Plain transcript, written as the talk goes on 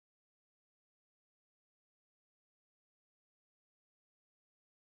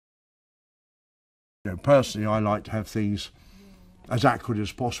Personally, I like to have things as accurate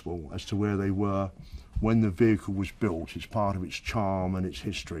as possible as to where they were when the vehicle was built. It's part of its charm and its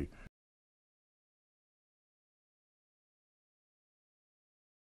history.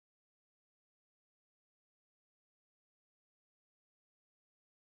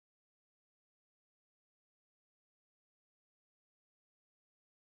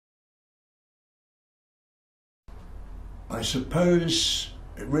 I suppose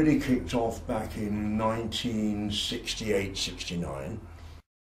it really kicked off back in 1968-69.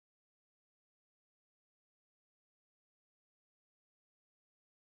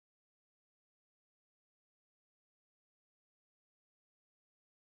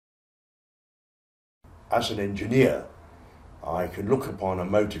 As an engineer, I can look upon a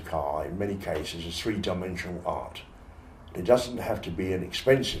motor car in many cases as three-dimensional art. It doesn't have to be an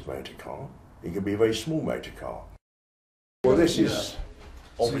expensive motor car, it can be a very small motor car. Well, this is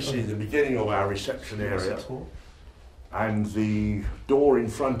obviously the beginning of our reception area, and the door in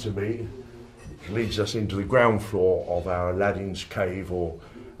front of me leads us into the ground floor of our Aladdin's cave, or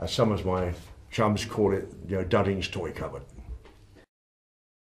as some of my chums call it, Dudding's toy cupboard.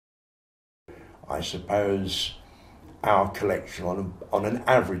 I suppose our collection on an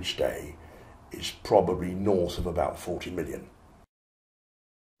average day is probably north of about 40 million.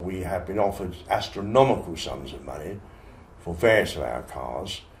 We have been offered astronomical sums of money for various of our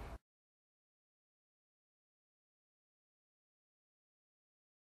cars.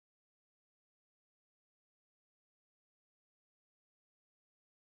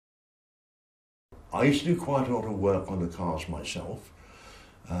 I used to do quite a lot of work on the cars myself.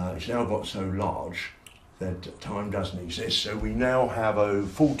 It's now got so large that time doesn't exist, so we now have a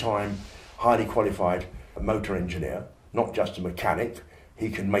full-time, highly qualified motor engineer, not just a mechanic.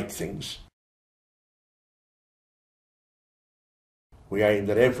 He can make things. We aim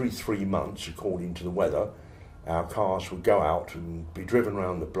that every 3 months, according to the weather, our cars would go out and be driven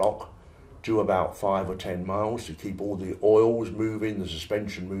around the block, do about 5 or 10 miles to keep all the oils moving, the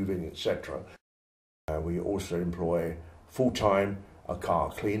suspension moving, etc. We also employ full-time a car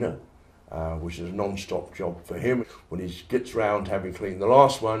cleaner, which is a non-stop job for him. When he gets round having cleaned the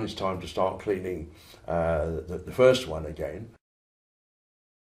last one, it's time to start cleaning the first one again.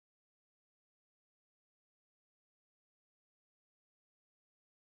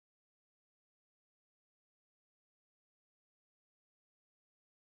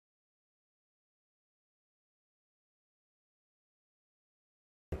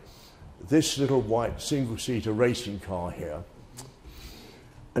 This little white single-seater racing car here,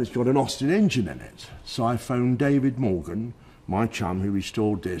 and it's got an Austin engine in it. So I phoned David Morgan, my chum who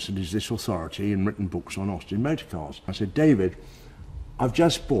restored this and is this authority and written books on Austin motor cars. I said, David, I've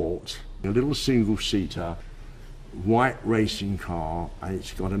just bought a little single-seater white racing car and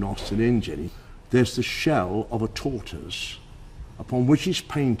it's got an Austin engine. There's the shell of a tortoise upon which is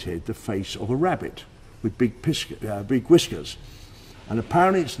painted the face of a rabbit with big whiskers. And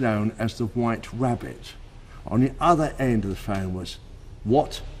apparently it's known as the White Rabbit. On the other end of the phone was,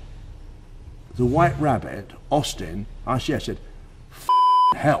 what? The White Rabbit, Austin? I said,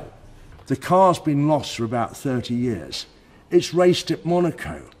 hell. The car's been lost for about 30 years. It's raced at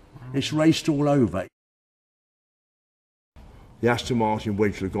Monaco. It's raced all over. The Aston Martin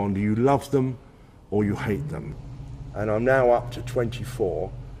Wedge Lagonda, you love them or you hate them. And I'm now up to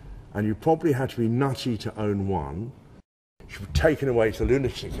 24, and you probably had to be nutty to own one. Should be taken away to the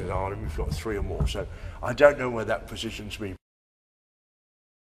lunatic asylum. We've got 3 or more, so I don't know where that positions me.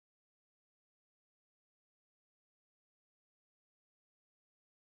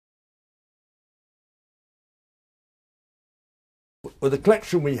 Well, the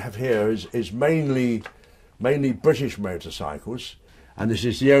collection we have here is mainly British motorcycles, and this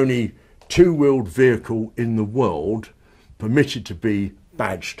is the only 2-wheeled vehicle in the world permitted to be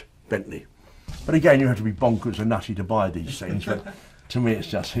badged Bentley. But again, you have to be bonkers and nutty to buy these things, but to me it's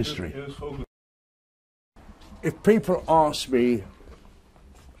just history. If people ask me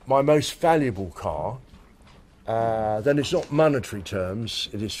my most valuable car, then it's not monetary terms,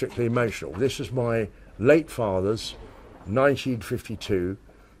 it is strictly emotional. This is my late father's 1952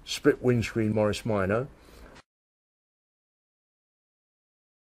 split windscreen Morris Minor.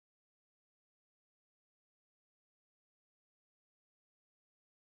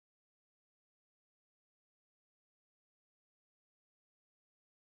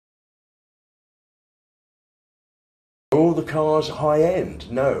 All the cars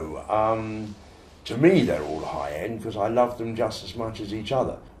high-end? No. To me they're all high-end because I love them just as much as each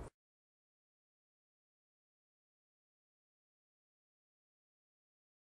other.